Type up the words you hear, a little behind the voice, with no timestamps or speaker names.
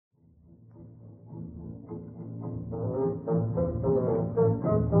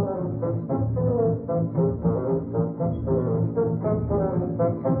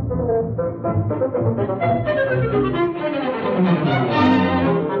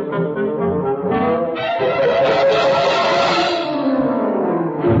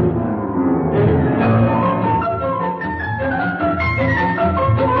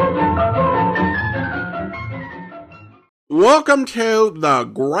Welcome to the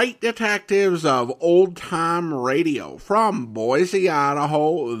Great Detectives of Old Time Radio. From Boise,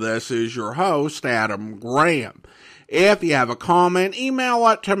 Idaho, this is your host, Adam Graham. If you have a comment, email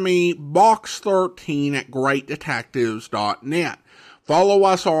it to me, box13@greatdetectives.net. Follow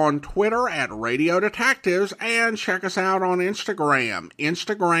us on Twitter at Radio Detectives and check us out on Instagram,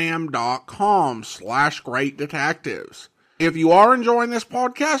 instagram.com/greatdetectives. If you are enjoying this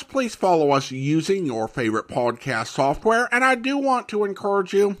podcast, please follow us using your favorite podcast software, and I do want to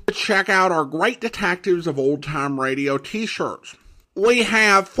encourage you to check out our Great Detectives of Old Time Radio t-shirts. We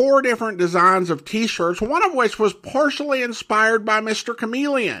have 4 different designs of t-shirts, one of which was partially inspired by Mr.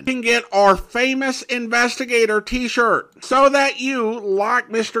 Chameleon. You can get our famous investigator t-shirt so that you, like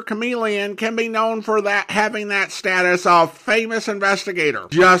Mr. Chameleon, can be known for having that status of famous investigator.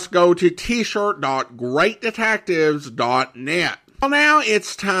 Just go to t-shirt.greatdetectives.net. Well, now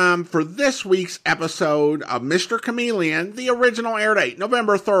it's time for this week's episode of Mr. Chameleon. The original air date,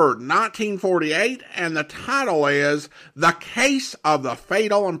 November 3rd, 1948, and the title is The Case of the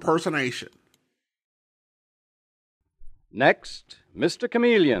Fatal Impersonation. Next, Mr.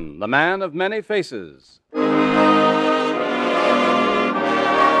 Chameleon, the man of many faces.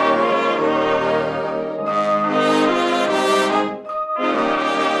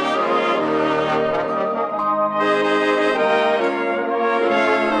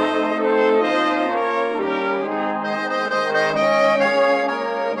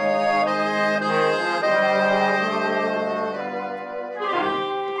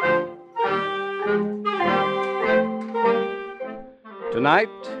 Tonight,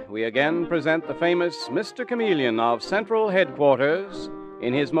 we again present the famous Mr. Chameleon of Central Headquarters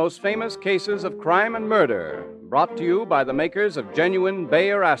in his most famous cases of crime and murder, brought to you by the makers of genuine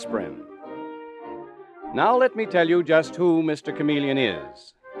Bayer aspirin. Now let me tell you just who Mr. Chameleon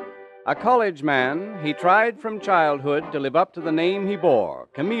is. A college man, he tried from childhood to live up to the name he bore,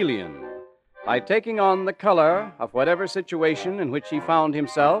 Chameleon, by taking on the color of whatever situation in which he found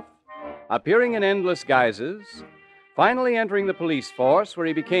himself, appearing in endless guises, finally entering the police force where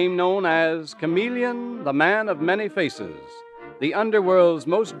he became known as Chameleon, the man of many faces, the underworld's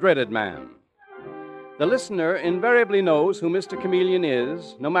most dreaded man. The listener invariably knows who Mr. Chameleon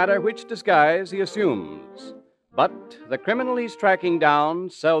is, no matter which disguise he assumes. But the criminal he's tracking down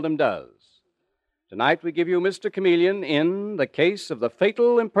seldom does. Tonight we give you Mr. Chameleon in The Case of the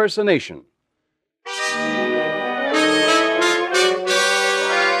Fatal Impersonation.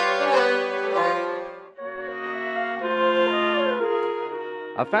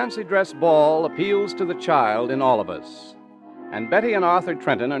 A fancy dress ball appeals to the child in all of us, and Betty and Arthur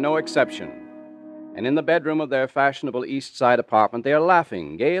Trenton are no exception. And in the bedroom of their fashionable East Side apartment, they are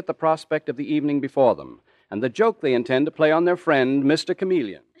laughing, gay at the prospect of the evening before them, and the joke they intend to play on their friend, Mr.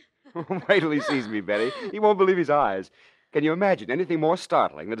 Chameleon. Wait till he sees me, Betty. He won't believe his eyes. Can you imagine anything more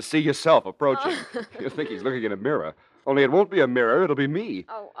startling than to see yourself approaching? You'll think he's looking in a mirror. Only it won't be a mirror, it'll be me.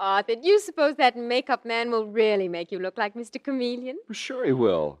 Oh, Arthur, do you suppose that makeup man will really make you look like Mr. Chameleon? Sure he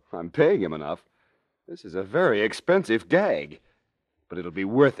will. I'm paying him enough. This is a very expensive gag. But it'll be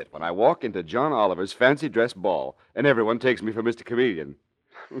worth it when I walk into John Oliver's fancy dress ball and everyone takes me for Mr. Chameleon.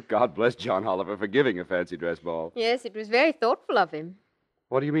 God bless John Oliver for giving a fancy dress ball. Yes, it was very thoughtful of him.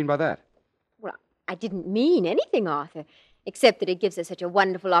 What do you mean by that? Well, I didn't mean anything, Arthur, except that it gives us such a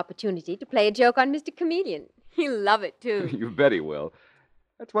wonderful opportunity to play a joke on Mr. Chameleon. He'll love it, too. You bet he will.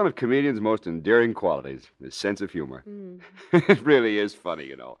 That's one of Chameleon's most endearing qualities, his sense of humor. It really is funny,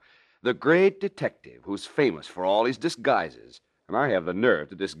 you know. The great detective who's famous for all his disguises. And I have the nerve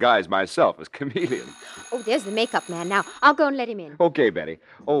to disguise myself as Chameleon. Oh, there's the makeup man now. I'll go and let him in. Okay, Betty.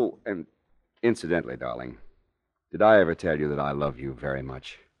 Oh, and incidentally, darling, did I ever tell you that I love you very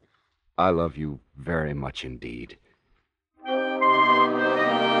much? I love you very much indeed.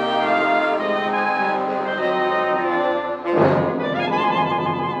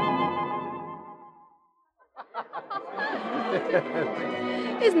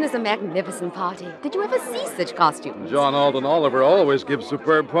 Isn't this a magnificent party? Did you ever see such costumes? John Alden Oliver always gives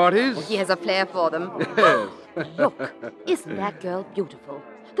superb parties. Oh, he has a flair for them. Yes. Look, isn't that girl beautiful?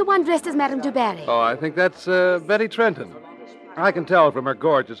 The one dressed as Madame du Barry. Oh, I think that's Betty Trenton. I can tell from her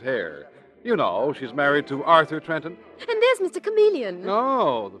gorgeous hair. You know, she's married to Arthur Trenton. And there's Mr. Chameleon.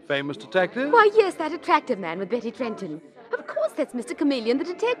 Oh, the famous detective? Why, yes, that attractive man with Betty Trenton. Of course, that's Mr. Chameleon, the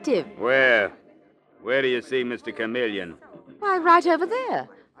detective. Where do you see Mr. Chameleon? Why, right over there.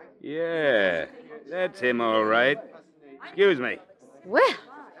 Yeah, that's him all right. Excuse me. Well,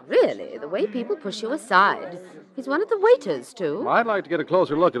 really, the way people push you aside. He's one of the waiters, too. I'd like to get a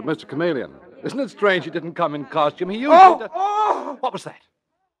closer look at Mr. Chameleon. Isn't it strange he didn't come in costume? He usually... Oh! What was that?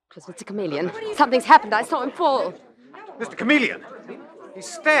 It was Mr. Chameleon. Something's happened. I saw him fall. Mr. Chameleon! He's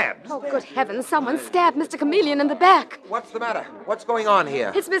stabbed. Oh, good heavens, someone stabbed Mr. Chameleon in the back. What's the matter? What's going on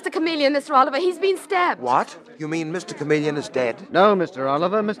here? It's Mr. Chameleon, Mr. Oliver. He's been stabbed. What? You mean Mr. Chameleon is dead? No, Mr.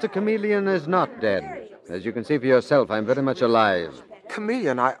 Oliver, Mr. Chameleon is not dead. As you can see for yourself, I'm very much alive.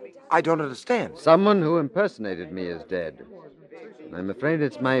 Chameleon, I don't understand. Someone who impersonated me is dead. I'm afraid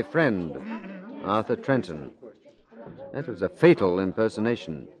it's my friend, Arthur Trenton. That was a fatal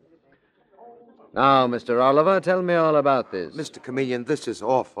impersonation. Now, Mr. Oliver, tell me all about this. Mr. Chameleon, this is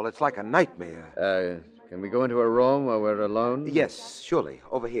awful. It's like a nightmare. Can we go into a room where we're alone? Yes, surely.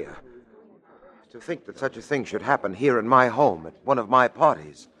 Over here. To think that such a thing should happen here in my home at one of my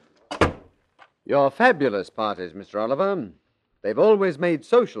parties. Your fabulous parties, Mr. Oliver. They've always made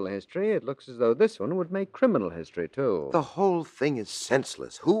social history. It looks as though this one would make criminal history, too. The whole thing is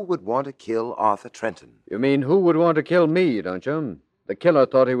senseless. Who would want to kill Arthur Trenton? You mean who would want to kill me, don't you? The killer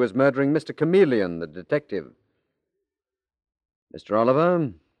thought he was murdering Mr. Chameleon, the detective. Mr.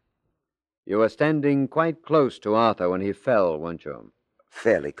 Oliver, you were standing quite close to Arthur when he fell, weren't you?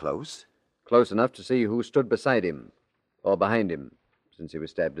 Fairly close. Close enough to see who stood beside him, or behind him, since he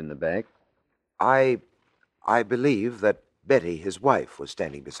was stabbed in the back. I believe that Betty, his wife, was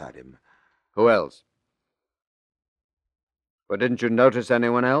standing beside him. Who else? But didn't you notice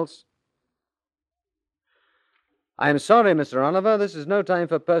anyone else? I'm sorry, Mr. Oliver, this is no time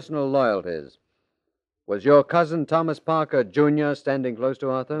for personal loyalties. Was your cousin Thomas Parker, Jr., standing close to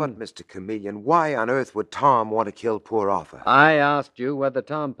Arthur? But, Mr. Chameleon, why on earth would Tom want to kill poor Arthur? I asked you whether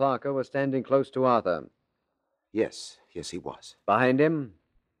Tom Parker was standing close to Arthur. Yes, he was. Behind him?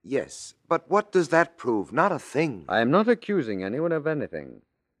 Yes, but what does that prove? Not a thing. I am not accusing anyone of anything.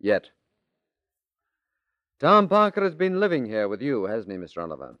 Yet. Tom Parker has been living here with you, hasn't he, Mr.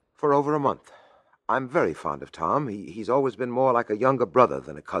 Oliver? For over a month. I'm very fond of Tom. He's always been more like a younger brother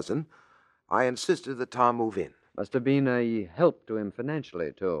than a cousin. I insisted that Tom move in. Must have been a help to him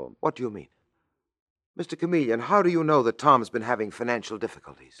financially, too. What do you mean? Mr. Chameleon, how do you know that Tom's been having financial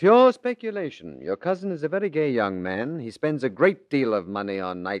difficulties? Pure speculation. Your cousin is a very gay young man. He spends a great deal of money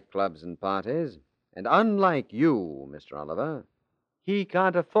on nightclubs and parties. And unlike you, Mr. Oliver, he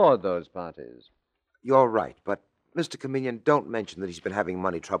can't afford those parties. You're right, but, Mr. Chameleon, don't mention that he's been having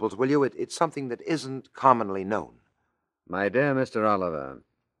money troubles, will you? It's something that isn't commonly known. My dear Mr. Oliver,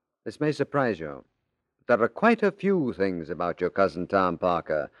 this may surprise you. There are quite a few things about your cousin Tom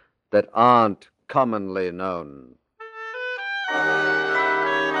Parker that aren't commonly known.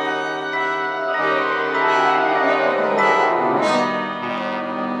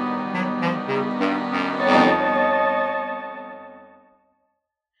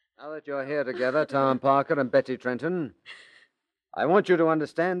 Now that you're here together, Tom Parker and Betty Trenton, I want you to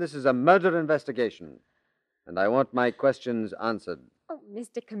understand this is a murder investigation, and I want my questions answered. Oh,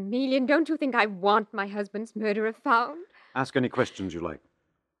 Mr. Chameleon, don't you think I want my husband's murderer found? Ask any questions you like.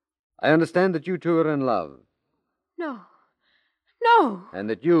 I understand that you two are in love. No. No. And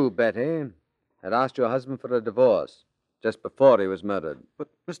that you, Betty, had asked your husband for a divorce just before he was murdered. But,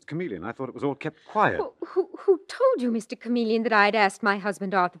 Mr. Chameleon, I thought it was all kept quiet. Well, who told you, Mr. Chameleon, that I'd asked my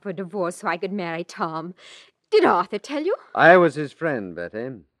husband Arthur for a divorce so I could marry Tom? Did Arthur tell you? I was his friend, Betty.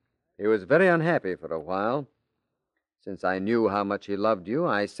 He was very unhappy for a while. Since I knew how much he loved you,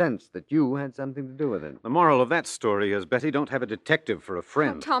 I sensed that you had something to do with it. The moral of that story is, Betty, don't have a detective for a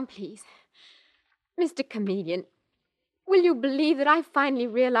friend. Oh, Tom, please. Mr. Chameleon, will you believe that I finally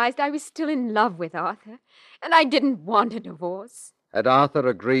realized I was still in love with Arthur, and I didn't want a divorce? Had Arthur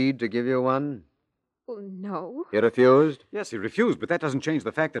agreed to give you one? Well, no. He refused? Yes, he refused, but that doesn't change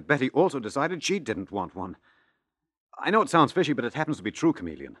the fact that Betty also decided she didn't want one. I know it sounds fishy, but it happens to be true,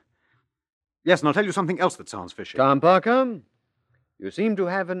 Chameleon. Yes, and I'll tell you something else that sounds fishy. Tom Parker, you seem to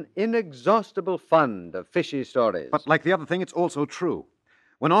have an inexhaustible fund of fishy stories. But like the other thing, it's also true.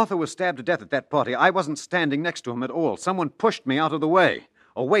 When Arthur was stabbed to death at that party, I wasn't standing next to him at all. Someone pushed me out of the way.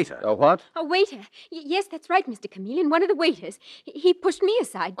 A waiter. A what? A waiter. Yes, that's right, Mr. Chameleon. One of the waiters. He pushed me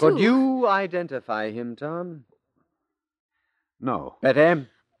aside, too. Could you identify him, Tom? No. Betty?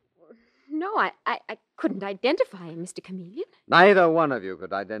 No, I couldn't identify him, Mr. Chameleon. Neither one of you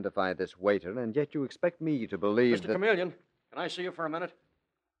could identify this waiter, and yet you expect me to believe Mr. that... Chameleon, can I see you for a minute?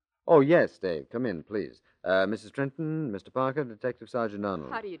 Oh, yes, Dave. Come in, please. Mrs. Trenton, Mr. Parker, Detective Sergeant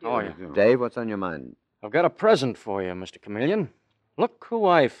Arnold. How do you do? How are you? Dave, what's on your mind? I've got a present for you, Mr. Chameleon. Look who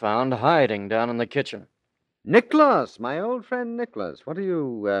I found hiding down in the kitchen. Nicholas, my old friend Nicholas. Where did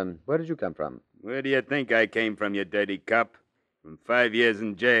you come from? Where do you think I came from, you dirty cop? From 5 years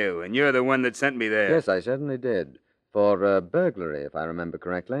in jail, and you're the one that sent me there. Yes, I certainly did. For burglary, if I remember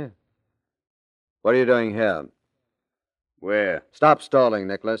correctly. What are you doing here? Where? Stop stalling,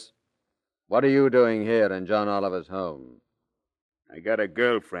 Nicholas. What are you doing here in John Oliver's home? I got a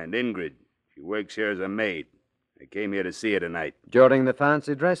girlfriend, Ingrid. She works here as a maid. I came here to see her tonight. During the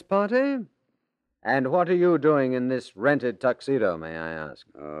fancy dress party? And what are you doing in this rented tuxedo, may I ask?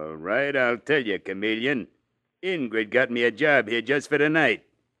 All right, I'll tell you, Chameleon. Ingrid got me a job here just for tonight.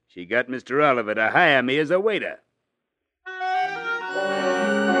 She got Mr. Oliver to hire me as a waiter.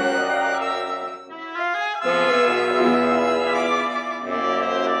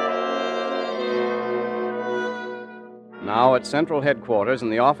 Now at Central Headquarters in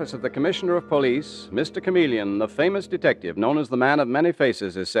the office of the Commissioner of Police, Mr. Chameleon, the famous detective known as the Man of Many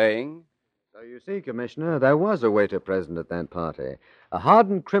Faces, is saying... So you see, Commissioner, there was a waiter present at that party. A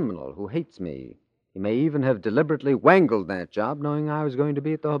hardened criminal who hates me. He may even have deliberately wangled that job, knowing I was going to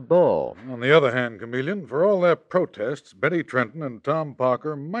be at the ball. On the other hand, Chameleon, for all their protests, Betty Trenton and Tom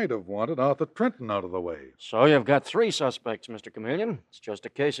Parker might have wanted Arthur Trenton out of the way. So you've got 3 suspects, Mr. Chameleon. It's just a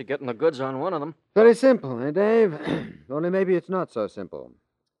case of getting the goods on one of them. Very simple, eh, Dave? Only maybe it's not so simple.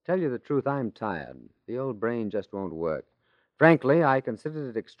 Tell you the truth, I'm tired. The old brain just won't work. Frankly, I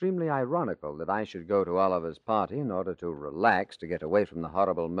considered it extremely ironical that I should go to Oliver's party in order to relax, to get away from the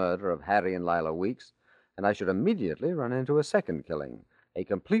horrible murder of Harry and Lila Weeks, and I should immediately run into a second killing, a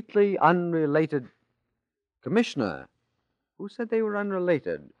completely unrelated... Commissioner, who said they were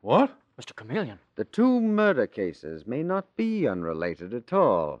unrelated? What? Mr. Chameleon. The 2 murder cases may not be unrelated at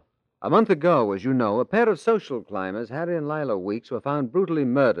all. A month ago, as you know, a pair of social climbers, Harry and Lila Weeks, were found brutally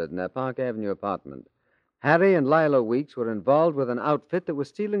murdered in their Park Avenue apartment. Harry and Lila Weeks were involved with an outfit that was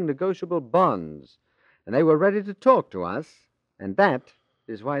stealing negotiable bonds, and they were ready to talk to us, and that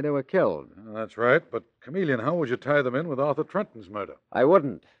is why they were killed. That's right, but Chameleon, how would you tie them in with Arthur Trenton's murder? I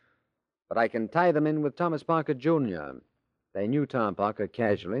wouldn't, but I can tie them in with Thomas Parker, Jr. They knew Tom Parker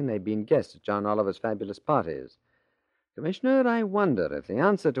casually, and they'd been guests at John Oliver's fabulous parties. Commissioner, I wonder if the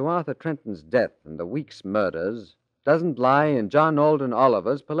answer to Arthur Trenton's death and the Weeks murders doesn't lie in John Alden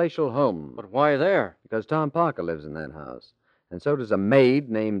Oliver's palatial home. But why there? Because Tom Parker lives in that house, and so does a maid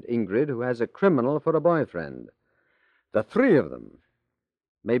named Ingrid who has a criminal for a boyfriend. The 3 of them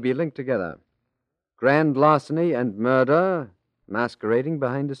may be linked together. Grand larceny and murder masquerading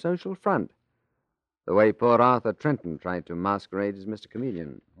behind a social front. The way poor Arthur Trenton tried to masquerade as Mr.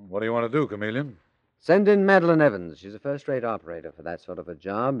 Chameleon. What do you want to do, Chameleon? Send in Madeline Evans. She's a first-rate operator for that sort of a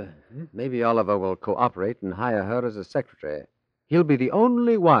job. Maybe Oliver will cooperate and hire her as a secretary. He'll be the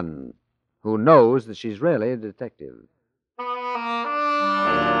only one who knows that she's really a detective.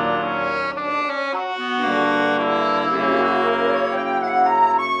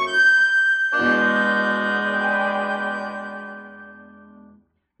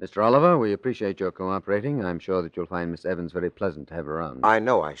 Mr. Oliver, we appreciate your cooperating. I'm sure that you'll find Miss Evans very pleasant to have around. I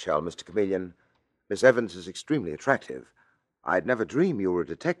know I shall, Mr. Chameleon. Miss Evans is extremely attractive. I'd never dream you were a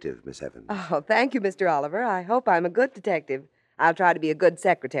detective, Miss Evans. Oh, thank you, Mr. Oliver. I hope I'm a good detective. I'll try to be a good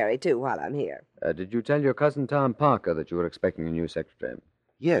secretary, too, while I'm here. Did you tell your cousin Tom Parker that you were expecting a new secretary?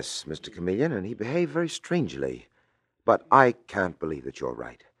 Yes, Mr. Chameleon, and he behaved very strangely. But I can't believe that you're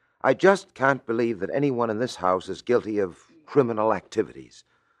right. I just can't believe that anyone in this house is guilty of criminal activities.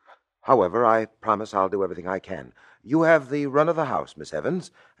 However, I promise I'll do everything I can. You have the run of the house, Miss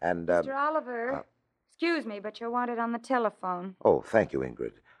Evans, and... Mr. Oliver, excuse me, but you're wanted on the telephone. Oh, thank you,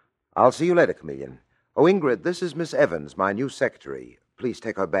 Ingrid. I'll see you later, Chameleon. Oh, Ingrid, this is Miss Evans, my new secretary. Please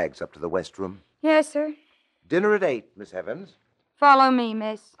take her bags up to the West Room. Yes, sir. Dinner at 8, Miss Evans. Follow me,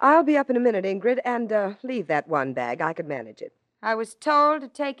 miss. I'll be up in a minute, Ingrid, and leave that one bag. I could manage it. I was told to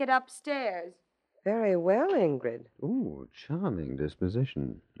take it upstairs. Very well, Ingrid. Ooh, charming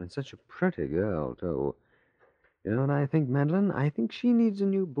disposition. And such a pretty girl, too. You know what I think, Madeline? I think she needs a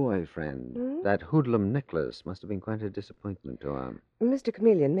new boyfriend. Hmm? That hoodlum Nicholas must have been quite a disappointment to her. Mr.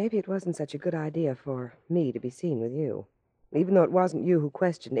 Chameleon, maybe it wasn't such a good idea for me to be seen with you. Even though it wasn't you who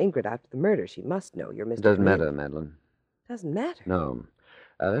questioned Ingrid after the murder, she must know you're Mr. It doesn't Chameleon. matter, Madeline. Doesn't matter? No.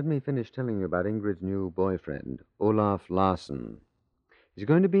 Let me finish telling you about Ingrid's new boyfriend, Olaf Larsen. He's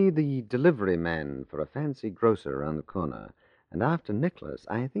going to be the delivery man for a fancy grocer around the corner. And after Nicholas,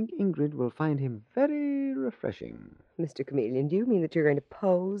 I think Ingrid will find him very refreshing. Mr. Chameleon, do you mean that you're going to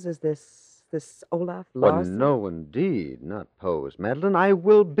pose as this Olaf Larsen? Well, no, indeed. Not pose, Madeline. I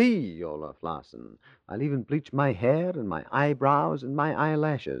will be Olaf Larsen. I'll even bleach my hair and my eyebrows and my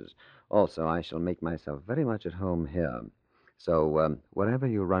eyelashes. Also, I shall make myself very much at home here. So, wherever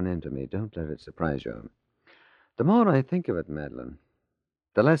you run into me, don't let it surprise you. The more I think of it, Madeline,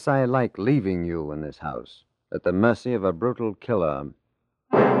 the less I like leaving you in this house, at the mercy of a brutal killer.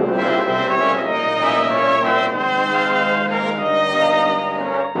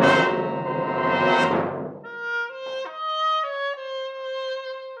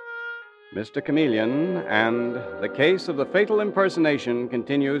 Mr. Chameleon and the case of the fatal impersonation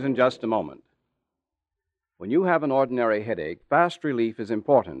continues in just a moment. When you have an ordinary headache, fast relief is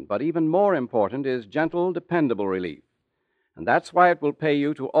important, but even more important is gentle, dependable relief. And that's why it will pay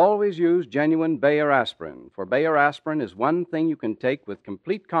you to always use genuine Bayer aspirin, for Bayer aspirin is one thing you can take with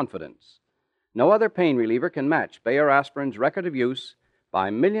complete confidence. No other pain reliever can match Bayer aspirin's record of use by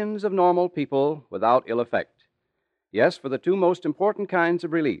millions of normal people without ill effect. Yes, for the two most important kinds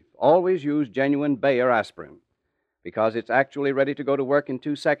of relief, always use genuine Bayer aspirin. Because it's actually ready to go to work in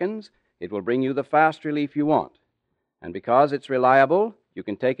 2 seconds, it will bring you the fast relief you want. And because it's reliable, you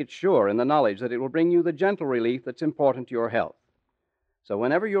can take it sure in the knowledge that it will bring you the gentle relief that's important to your health. So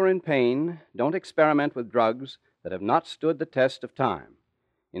whenever you're in pain, don't experiment with drugs that have not stood the test of time.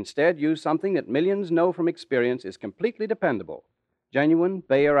 Instead, use something that millions know from experience is completely dependable, genuine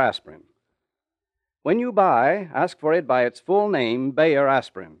Bayer aspirin. When you buy, ask for it by its full name, Bayer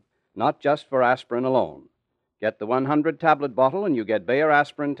aspirin, not just for aspirin alone. Get the 100-tablet bottle and you get Bayer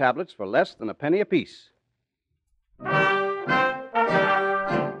aspirin tablets for less than a penny apiece.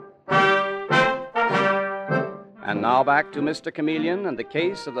 And now back to Mr. Chameleon and the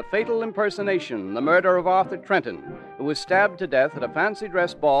case of the fatal impersonation, the murder of Arthur Trenton, who was stabbed to death at a fancy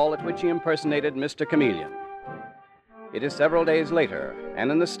dress ball at which he impersonated Mr. Chameleon. It is several days later,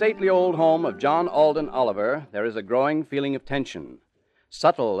 and in the stately old home of John Alden Oliver, there is a growing feeling of tension.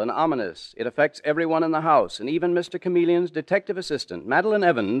 Subtle and ominous, it affects everyone in the house, and even Mr. Chameleon's detective assistant, Madeline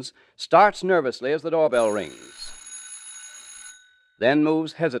Evans, starts nervously as the doorbell rings. Then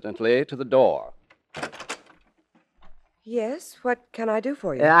moves hesitantly to the door. Yes, what can I do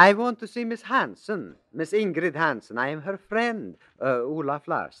for you? I want to see Miss Hansen, Miss Ingrid Hansen. I am her friend, Olaf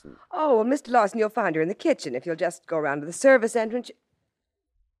Larsen. Oh, well, Mr. Larson, you'll find her in the kitchen if you'll just go around to the service entrance.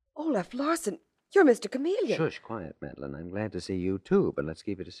 Olaf Larsen, you're Mr. Chameleon. Shush, quiet, Madeline. I'm glad to see you, too, but let's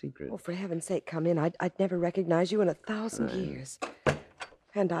keep it a secret. Oh, for heaven's sake, come in. I'd never recognize you in 1,000 years.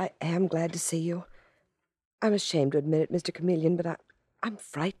 And I am glad to see you. I'm ashamed to admit it, Mr. Chameleon, but I'm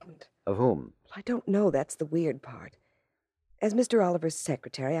frightened. Of whom? I don't know. That's the weird part. As Mr. Oliver's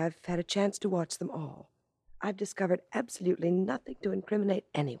secretary, I've had a chance to watch them all. I've discovered absolutely nothing to incriminate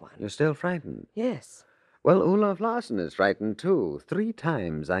anyone. You're still frightened? Yes. Well, Olaf Larsen is frightened, too. 3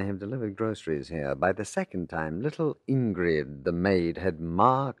 times I have delivered groceries here. By the 2nd time, little Ingrid, the maid, had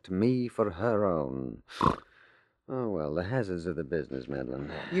marked me for her own. Oh, well, the hazards of the business,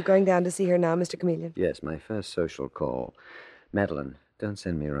 Madeline. You going down to see her now, Mr. Chameleon? Yes, my first social call. Madeline, don't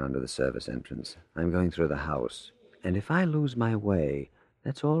send me around to the service entrance. I'm going through the house. And if I lose my way,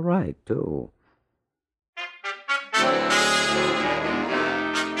 that's all right, too.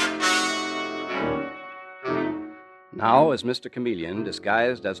 Now, as Mr. Chameleon,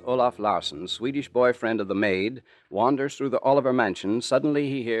 disguised as Olaf Larsen, Swedish boyfriend of the maid, wanders through the Oliver mansion, suddenly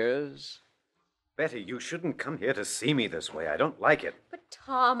he hears... Betty, you shouldn't come here to see me this way. I don't like it. But,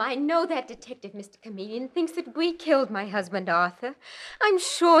 Tom, I know that detective, Mr. Chameleon, thinks that we killed my husband, Arthur. I'm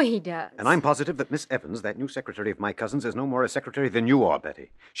sure he does. And I'm positive that Miss Evans, that new secretary of my cousin's, is no more a secretary than you are,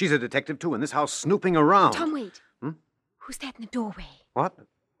 Betty. She's a detective, too, in this house snooping around. Tom, wait. Who's that in the doorway? What?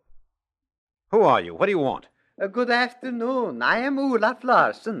 Who are you? What do you want? Good afternoon. I am Olaf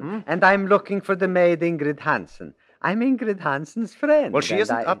Larsen, and I'm looking for the maid Ingrid Hansen. I'm Ingrid Hansen's friend. Well, she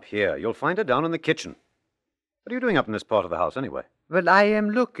isn't up here. You'll find her down in the kitchen. What are you doing up in this part of the house, anyway? Well, I am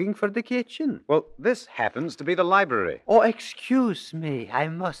looking for the kitchen. Well, this happens to be the library. Oh, excuse me. I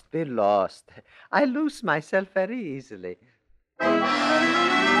must be lost. I lose myself very easily.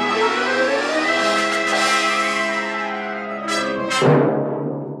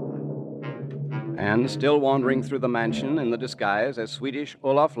 And still wandering through the mansion in the disguise as Swedish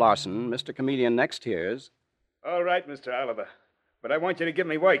Olaf Larsen, Mr. Chameleon next hears... All right, Mr. Oliver. But I want you to give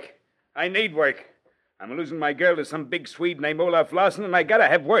me work. I need work. I'm losing my girl to some big Swede named Olaf Larsen, and I gotta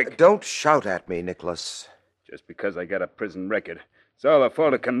have work. Don't shout at me, Nicholas. Just because I got a prison record. It's all the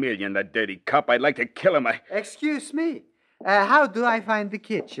fault of Chameleon, that dirty cop. I'd like to kill him. Excuse me. How do I find the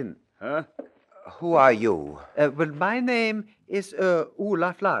kitchen? Huh? Who are you? Well, my name is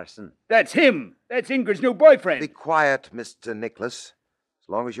Olaf Larsen. That's him. That's Ingrid's new boyfriend. Be quiet, Mr. Nicholas. As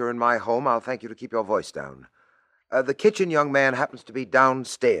long as you're in my home, I'll thank you to keep your voice down. The kitchen, young man, happens to be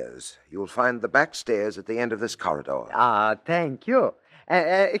downstairs. You'll find the back stairs at the end of this corridor. Ah, thank you.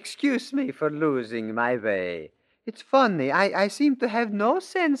 Excuse me for losing my way. It's funny. I seem to have no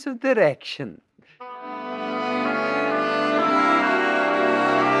sense of direction.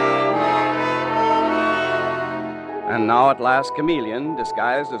 And now at last Chameleon,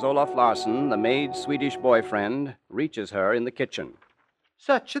 disguised as Olaf Larsen, the maid's Swedish boyfriend, reaches her in the kitchen.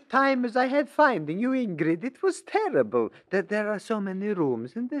 Such a time as I had finding you, Ingrid. It was terrible that there are so many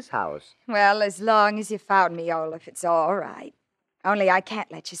rooms in this house. Well, as long as you found me, Olaf, it's all right. Only I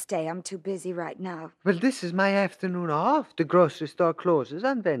can't let you stay. I'm too busy right now. Well, this is my afternoon off. The grocery store closes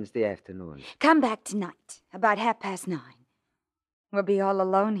on Wednesday afternoon. Come back tonight, about 9:30. We'll be all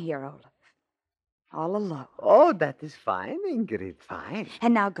alone here, Olaf. All alone. Oh, that is fine, Ingrid, fine.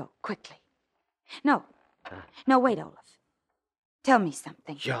 And now go, quickly. No. No, wait, Olaf. Tell me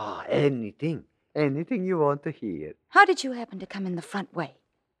something. Yeah, anything. Anything you want to hear. How did you happen to come in the front way?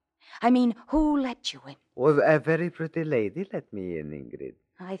 I mean, who let you in? Well, a very pretty lady let me in, Ingrid.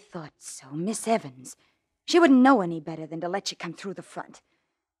 I thought so. Miss Evans. She wouldn't know any better than to let you come through the front.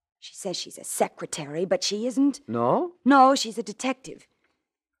 She says she's a secretary, but she isn't. No? No, she's a detective.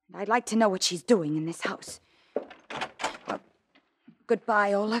 And I'd like to know what she's doing in this house. Well,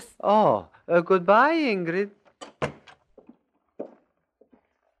 goodbye, Olaf. Oh, goodbye, Ingrid.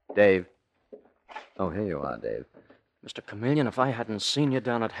 Dave. Oh, here you are, Dave. Mr. Chameleon, if I hadn't seen you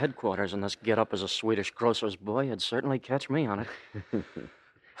down at headquarters in this get-up as a Swedish grocer's boy, you'd certainly catch me on it.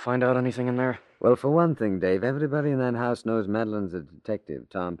 Find out anything in there? Well, for one thing, Dave, everybody in that house knows Madeline's a detective.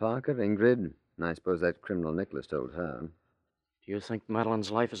 Tom Parker, Ingrid, and I suppose that criminal Nicholas told her. Do you think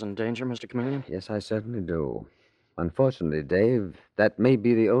Madeline's life is in danger, Mr. Chameleon? Yes, I certainly do. Unfortunately, Dave, that may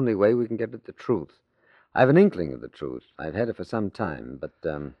be the only way we can get at the truth. I have an inkling of the truth. I've had it for some time, but,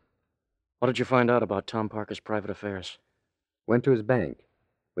 What did you find out about Tom Parker's private affairs? Went to his bank,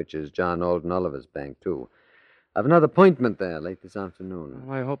 which is John Alden Oliver's bank, too. I've another appointment there late this afternoon.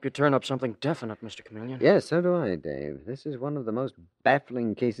 Well, I hope you turn up something definite, Mr. Chameleon. Yes, so do I, Dave. This is one of the most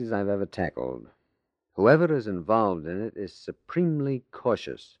baffling cases I've ever tackled. Whoever is involved in it is supremely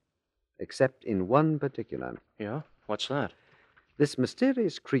cautious, except in one particular. Yeah? What's that? This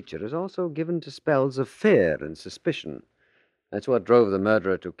mysterious creature is also given to spells of fear and suspicion. That's what drove the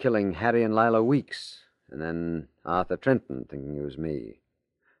murderer to killing Harry and Lila Weeks, and then Arthur Trenton thinking it was me.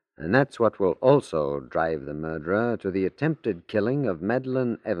 And that's what will also drive the murderer to the attempted killing of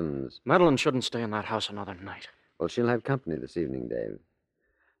Madeline Evans. Madeline shouldn't stay in that house another night. Well, she'll have company this evening, Dave.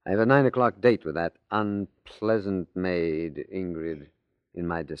 I have a 9:00 date with that unpleasant maid, Ingrid, in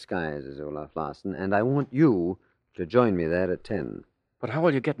my disguise as Olaf Larsen, and I want you to join me there at 10. But how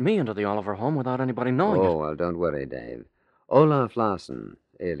will you get me into the Oliver home without anybody knowing it? Oh, well, don't worry, Dave. Olaf Larsen,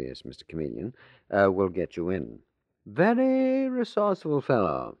 alias Mr. Chameleon, will get you in. Very resourceful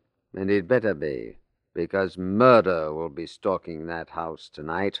fellow, and he'd better be, because murder will be stalking that house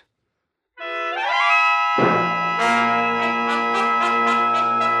tonight.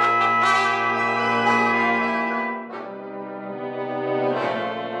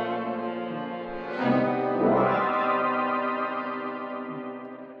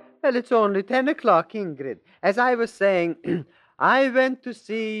 Well, it's only 10:00, Ingrid. As I was saying, I went to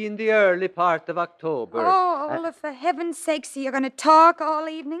sea in the early part of October. Oh, Olaf, for heaven's sake, so you're going to talk all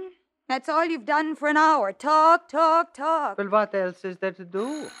evening? That's all you've done for an hour. Talk, talk, talk. Well, what else is there to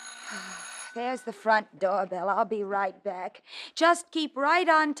do? There's the front doorbell. I'll be right back. Just keep right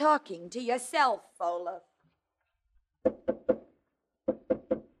on talking to yourself, Olaf.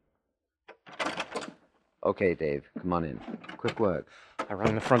 Okay, Dave, come on in. Quick work. I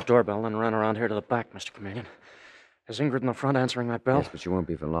rang the front doorbell and ran around here to the back, Mr. Chameleon. Is Ingrid in the front answering that bell? Yes, but she won't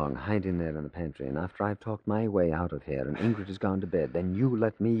be for long. Hide in there in the pantry, and after I've talked my way out of here and Ingrid has gone to bed, then you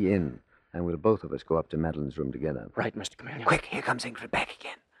let me in, and we'll both of us go up to Madeline's room together. Right, Mr. Chameleon. Quick, here comes Ingrid back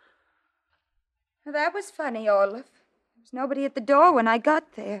again. That was funny, Olaf. There was nobody at the door when I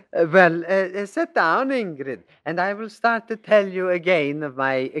got there. Sit down, Ingrid, and I will start to tell you again of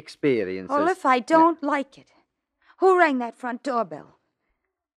my experiences. Olaf, I don't like it. Who rang that front doorbell?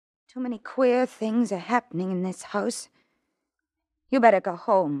 Too many queer things are happening in this house. You better go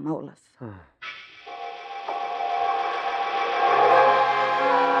home, Olaf.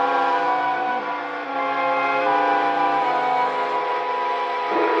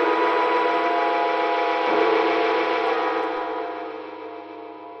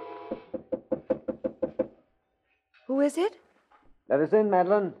 Who is it? Let us in,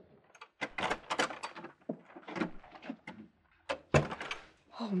 Madeline.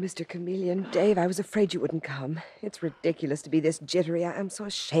 Oh, Mr. Chameleon, Dave, I was afraid you wouldn't come. It's ridiculous to be this jittery. I'm so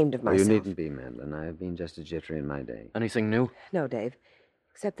ashamed of myself. You needn't be, Madeline. I've been just as jittery in my day. Anything new? No, Dave.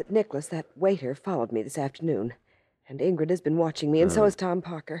 Except that Nicholas, that waiter, followed me this afternoon. And Ingrid has been watching me, and so has Tom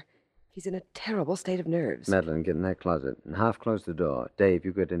Parker. He's in a terrible state of nerves. Madeline, get in that closet and half close the door. Dave,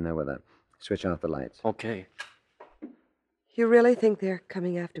 you get in there with her. Switch off the lights. Okay. You really think they're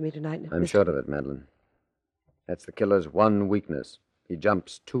coming after me tonight? I'm sure of it, Madeline. That's the killer's one weakness. He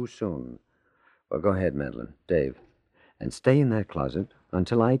jumps too soon. Well, go ahead, Madeline. Dave. And stay in that closet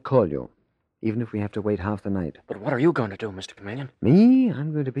until I call you, even if we have to wait half the night. But what are you going to do, Mr. Chameleon? Me?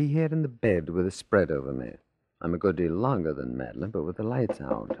 I'm going to be here in the bed with a spread over me. I'm a good deal longer than Madeline, but with the lights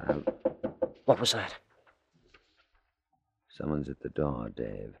out, What was that? Someone's at the door,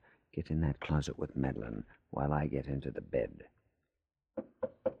 Dave. Get in that closet with Madeline while I get into the bed.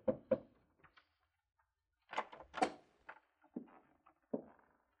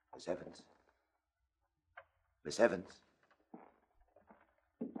 Miss Evans. Miss Evans.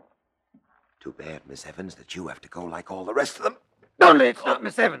 Too bad, Miss Evans, that you have to go like all the rest of them. Don't it's not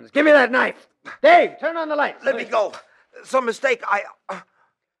Miss Evans. Give me that knife. Dave, turn on the lights. Let me go. Some mistake.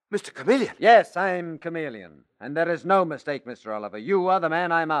 Mr. Chameleon. Yes, I'm Chameleon. And there is no mistake, Mr. Oliver. You are the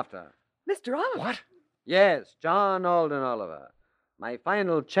man I'm after. Mr. Oliver? What? Yes, John Alden Oliver. My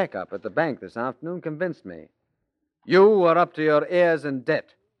final checkup at the bank this afternoon convinced me. You are up to your ears in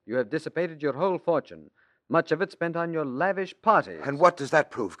debt. You have dissipated your whole fortune, much of it spent on your lavish parties. And what does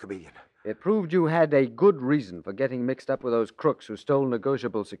that prove, Chameleon? It proved you had a good reason for getting mixed up with those crooks who stole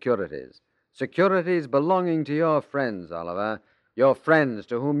negotiable securities. Securities belonging to your friends, Oliver. Your friends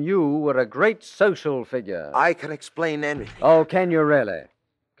to whom you were a great social figure. I can explain anything. Oh, can you really?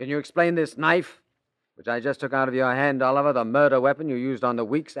 Can you explain this knife, which I just took out of your hand, Oliver, the murder weapon you used on the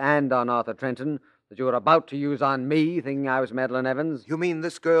Weeks and on Arthur Trenton, that you were about to use on me, thinking I was Madeline Evans? You mean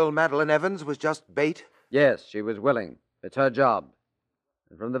this girl, Madeline Evans, was just bait? Yes, she was willing. It's her job.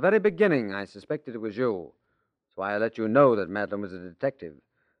 And from the very beginning, I suspected it was you. That's why I let you know that Madeline was a detective.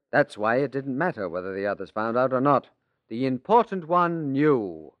 That's why it didn't matter whether the others found out or not. The important one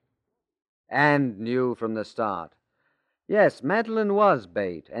knew. And knew from the start. Yes, Madeline was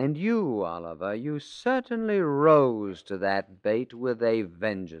bait. And you, Oliver, you certainly rose to that bait with a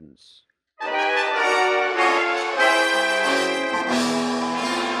vengeance.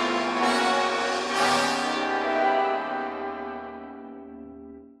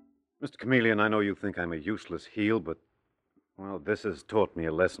 Mr. Chameleon, I know you think I'm a useless heel, but, well, this has taught me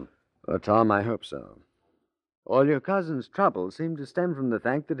a lesson. Well, Tom, I hope so. All your cousin's trouble seemed to stem from the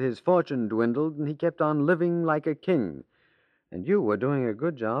fact that his fortune dwindled and he kept on living like a king. And you were doing a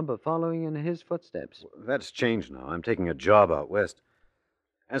good job of following in his footsteps. That's changed now. I'm taking a job out west.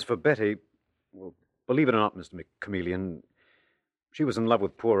 As for Betty, well, believe it or not, Mr. Chameleon, she was in love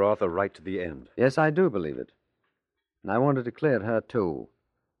with poor Arthur right to the end. Yes, I do believe it. And I want to declare her, too.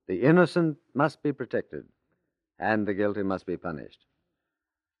 The innocent must be protected, and the guilty must be punished.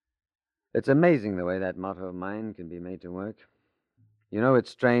 It's amazing the way that motto of mine can be made to work. You know, it's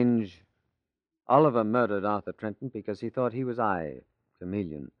strange. Oliver murdered Arthur Trenton because he thought he was I,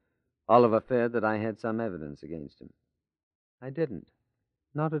 Chameleon. Oliver feared that I had some evidence against him. I didn't.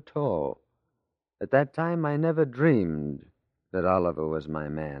 Not at all. At that time, I never dreamed that Oliver was my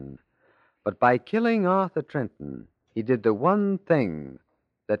man. But by killing Arthur Trenton, he did the one thing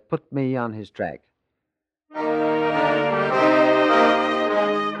that put me on his track.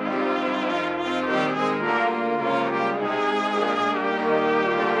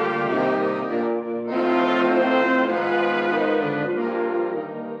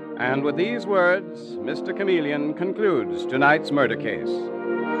 And with these words, Mr. Chameleon concludes tonight's murder case.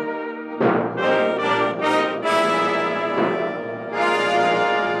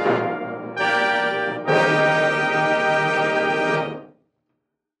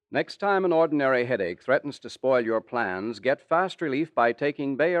 Next time an ordinary headache threatens to spoil your plans, get fast relief by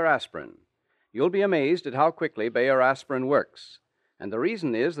taking Bayer aspirin. You'll be amazed at how quickly Bayer aspirin works. And the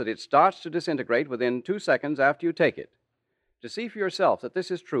reason is that it starts to disintegrate within 2 seconds after you take it. To see for yourself that this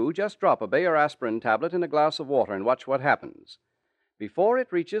is true, just drop a Bayer aspirin tablet in a glass of water and watch what happens. Before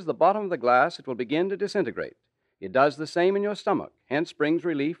it reaches the bottom of the glass, it will begin to disintegrate. It does the same in your stomach, hence brings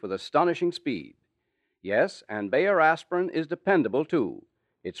relief with astonishing speed. Yes, and Bayer aspirin is dependable, too.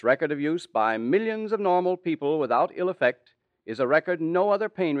 Its record of use by millions of normal people without ill effect is a record no other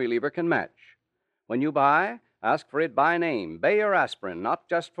pain reliever can match. When you buy, ask for it by name, Bayer aspirin, not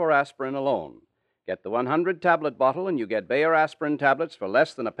just for aspirin alone. Get the 100-tablet bottle and you get Bayer aspirin tablets for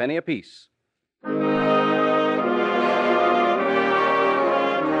less than a penny apiece.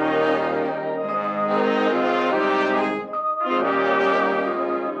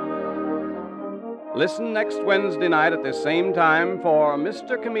 Listen next Wednesday night at this same time for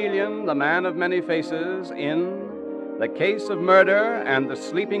Mr. Chameleon, the Man of Many Faces, in The Case of Murder and the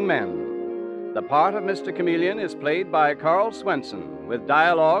Sleeping Men. The part of Mr. Chameleon is played by Carl Swenson, with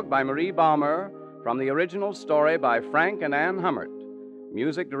dialogue by Marie Baumer, from the original story by Frank and Ann Hummert.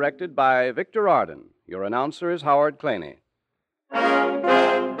 Music directed by Victor Arden. Your announcer is Howard Claney.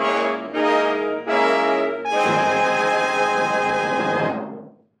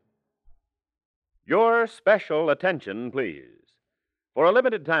 Your special attention, please. For a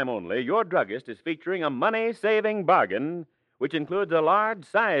limited time only, your druggist is featuring a money-saving bargain which includes a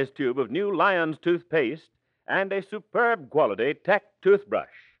large-sized tube of new Lion's toothpaste and a superb quality Tech toothbrush.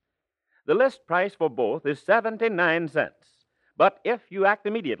 The list price for both is 79 cents. But if you act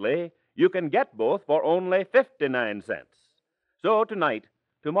immediately, you can get both for only 59 cents. So tonight,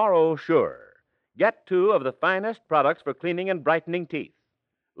 tomorrow sure, get two of the finest products for cleaning and brightening teeth.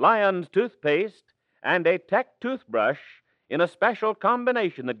 Lion's toothpaste and a Tech toothbrush in a special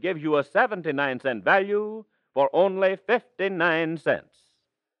combination that gives you a 79-cent value for only 59 cents.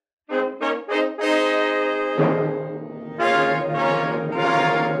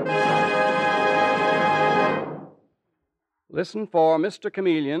 Listen for Mr.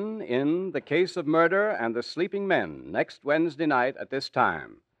 Chameleon in The Case of Murder and the Sleeping Men next Wednesday night at this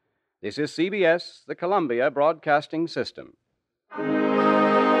time. This is CBS, the Columbia Broadcasting System.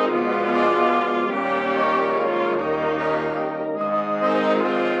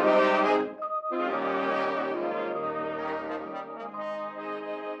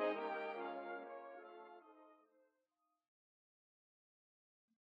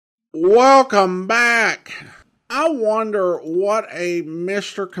 Welcome back. I wonder what a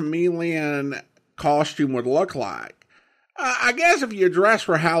Mr. Chameleon costume would look like. I guess if you dress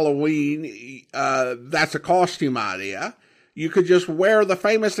for Halloween, that's a costume idea. You could just wear the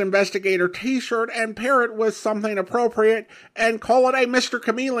famous investigator t-shirt and pair it with something appropriate and call it a Mr.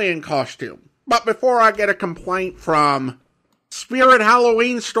 Chameleon costume. But before I get a complaint from Spirit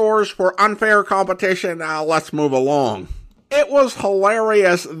Halloween stores for unfair competition, let's move along. It was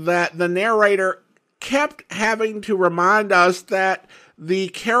hilarious that the narrator kept having to remind us that the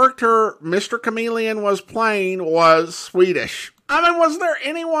character Mr. Chameleon was playing was Swedish. I mean, was there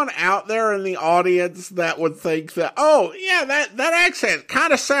anyone out there in the audience that would think that, oh, yeah, that accent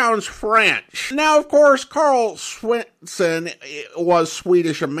kind of sounds French? Now, of course, Carl Swinson was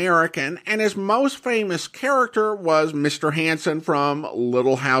Swedish-American, and his most famous character was Mr. Hansen from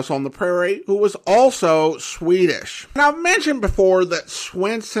Little House on the Prairie, who was also Swedish. Now, I've mentioned before that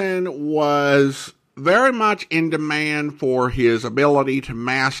Swinson was very much in demand for his ability to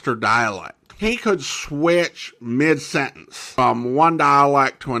master dialect. He could switch mid-sentence from one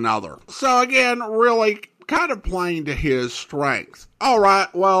dialect to another. So again, really kind of playing to his strengths.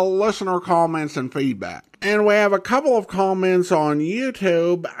 Alright, well, listener comments and feedback. And we have a couple of comments on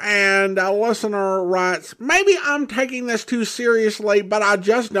YouTube, and a listener writes, maybe I'm taking this too seriously, but I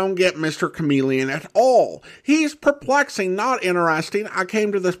just don't get Mr. Chameleon at all. He's perplexing, not interesting. I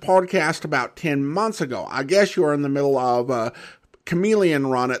came to this podcast about 10 months ago. I guess you were in the middle of a Chameleon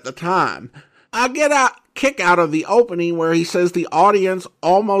run at the time. I get a kick out of the opening where he says the audience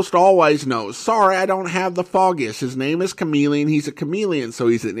almost always knows. Sorry, I don't have the foggiest. His name is Chameleon. He's a chameleon, so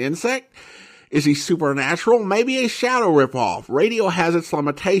he's an insect? Is he supernatural? Maybe a shadow ripoff. Radio has its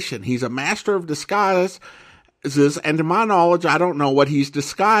limitation. He's a master of disguises, and to my knowledge, I don't know what he's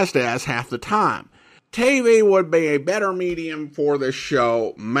disguised as half the time. TV would be a better medium for this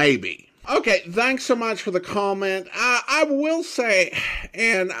show, maybe. Okay, thanks so much for the comment. I will say,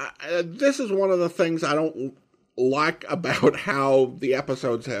 and this is one of the things I don't like about how the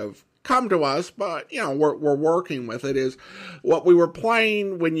episodes have come to us, but, you know, we're working with it, is what we were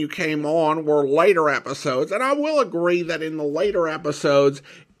playing when you came on were later episodes, and I will agree that in the later episodes,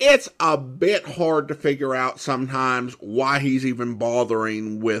 it's a bit hard to figure out sometimes why he's even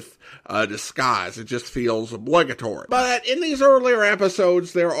bothering with disguise. It just feels obligatory. But in these earlier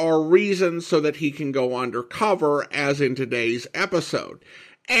episodes, there are reasons so that he can go undercover, as in today's episode.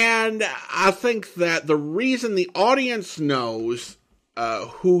 And I think that the reason the audience knows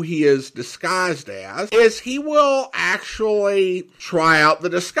who he is disguised as is he will actually try out the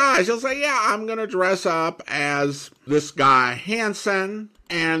disguise. He'll say, yeah, I'm going to dress up as this guy Hansen,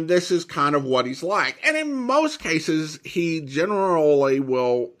 and this is kind of what he's like. And in most cases, he generally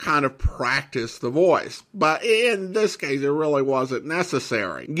will kind of practice the voice. But in this case, it really wasn't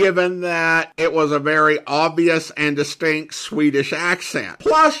necessary, given that it was a very obvious and distinct Swedish accent.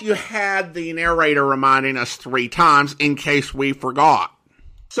 Plus, you had the narrator reminding us 3 times in case we forgot.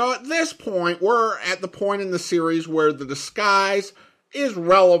 So at this point, we're at the point in the series where the disguise is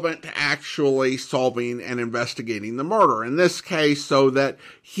relevant to actually solving and investigating the murder. In this case, so that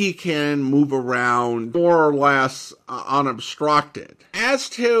he can move around more or less unobstructed. As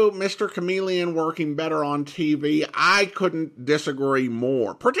to Mr. Chameleon working better on TV, I couldn't disagree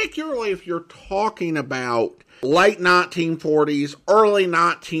more. Particularly if you're talking about late 1940s, early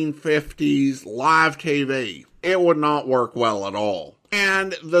 1950s live TV. It would not work well at all.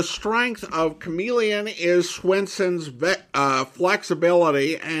 And the strength of Chameleon is Swinson's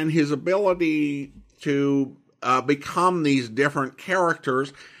flexibility and his ability to become these different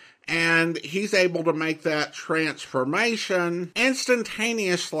characters, and he's able to make that transformation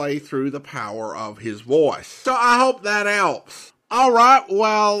instantaneously through the power of his voice. So I hope that helps. All right,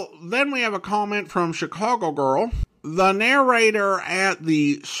 well, then we have a comment from Chicago Girl. The narrator at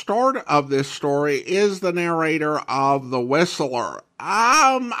the start of this story is the narrator of The Whistler.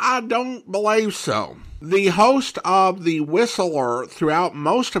 I don't believe so. The host of The Whistler throughout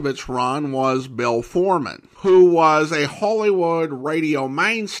most of its run was Bill Foreman, who was a Hollywood radio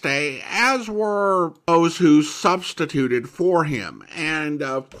mainstay, as were those who substituted for him. And,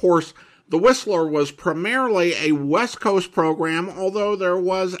 of course, The Whistler was primarily a West Coast program, although there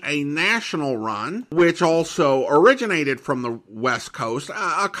was a national run, which also originated from the West Coast.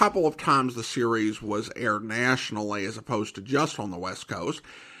 A couple of times the series was aired nationally as opposed to just on the West Coast.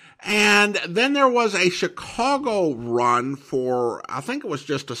 And then there was a Chicago run for, I think it was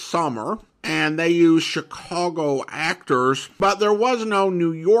just a summer, and they used Chicago actors, but there was no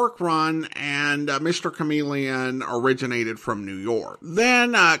New York run, and Mr. Chameleon originated from New York.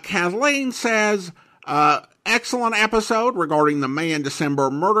 Then Kathleen says, excellent episode regarding the May and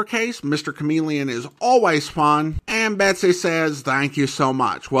December murder case. Mr. Chameleon is always fun. And Betsy says, thank you so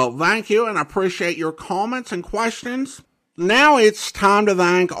much. Well, thank you, and I appreciate your comments and questions. Now it's time to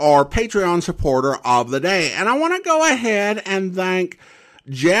thank our Patreon supporter of the day. And I want to go ahead and thank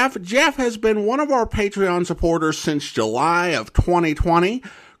Jeff. Jeff has been one of our Patreon supporters since July of 2020,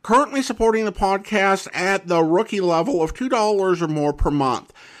 currently supporting the podcast at the rookie level of $2 or more per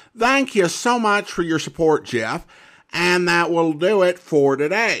month. Thank you so much for your support, Jeff. And that will do it for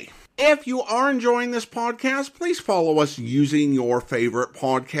today. If you are enjoying this podcast, please follow us using your favorite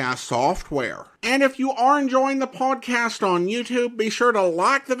podcast software. And if you are enjoying the podcast on YouTube, be sure to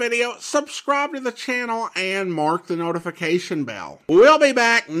like the video, subscribe to the channel, and mark the notification bell. We'll be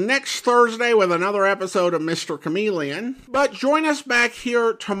back next Thursday with another episode of Mr. Chameleon. But join us back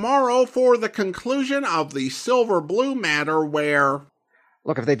here tomorrow for the conclusion of the Silver Blue matter where...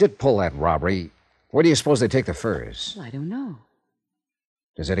 Look, if they did pull that robbery, where do you suppose they take the furs? I don't know.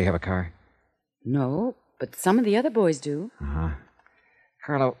 Does Eddie have a car? No, but some of the other boys do. Uh-huh.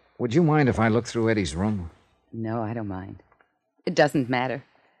 Carla, would you mind if I look through Eddie's room? No, I don't mind. It doesn't matter.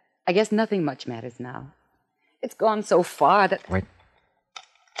 I guess nothing much matters now. It's gone so far that... Wait.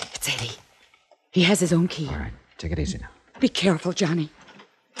 It's Eddie. He has his own key. All right, take it easy now. Be careful, Johnny.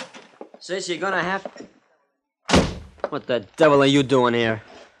 Sis, you're gonna have... What the devil are you doing here?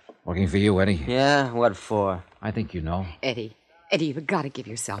 Looking for you, Eddie. Yeah? What for? I think you know. Eddie, you've got to give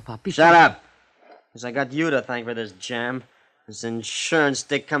yourself up. Shut up! Because I got you to thank for this jam. This insurance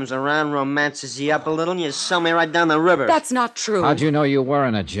dick comes around, romances you up a little, and you sell me right down the river. That's not true. How'd you know you were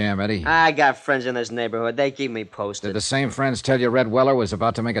in a jam, Eddie? I got friends in this neighborhood. They keep me posted. Did the same friends tell you Red Weller was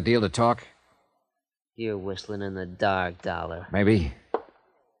about to make a deal to talk? You're whistling in the dark, Dollar. Maybe.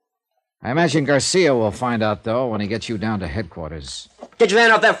 I imagine Garcia will find out, though, when he gets you down to headquarters. Get your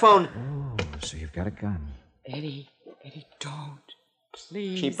hand off that phone! Oh, so you've got a gun. Eddie, don't.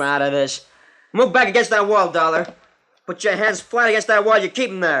 Please. Keep out of this. Move back against that wall, Dollar. Put your hands flat against that wall. You keep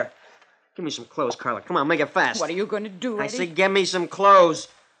them there. Give me some clothes, Carla. Come on, make it fast. What are you going to do, Eddie? I said get me some clothes.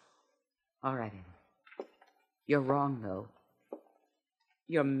 All right, Eddie. You're wrong, though.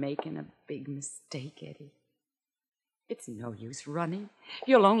 You're making a big mistake, Eddie. It's no use running.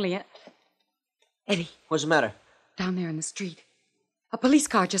 You'll only... Eddie. What's the matter? Down there in the street. A police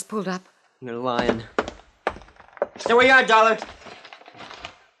car just pulled up. You're lying. Stay where you are, Dollar.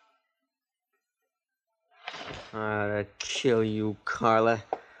 I'd kill you, Carla.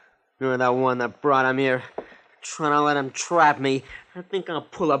 You're the one that brought him here. Trying to let him trap me. I think I'll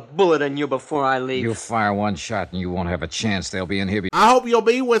pull a bullet in you before I leave. You fire one shot and you won't have a chance. They'll be in here. I hope you'll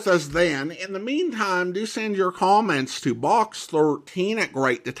be with us then. In the meantime, do send your comments to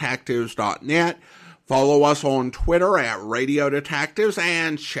box13@greatdetectives.net. Follow us on Twitter at Radio Detectives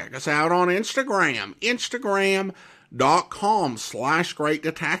and check us out on Instagram. Instagram.com/Great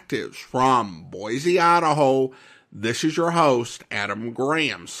Detectives. From Boise, Idaho, this is your host, Adam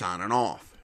Graham, signing off.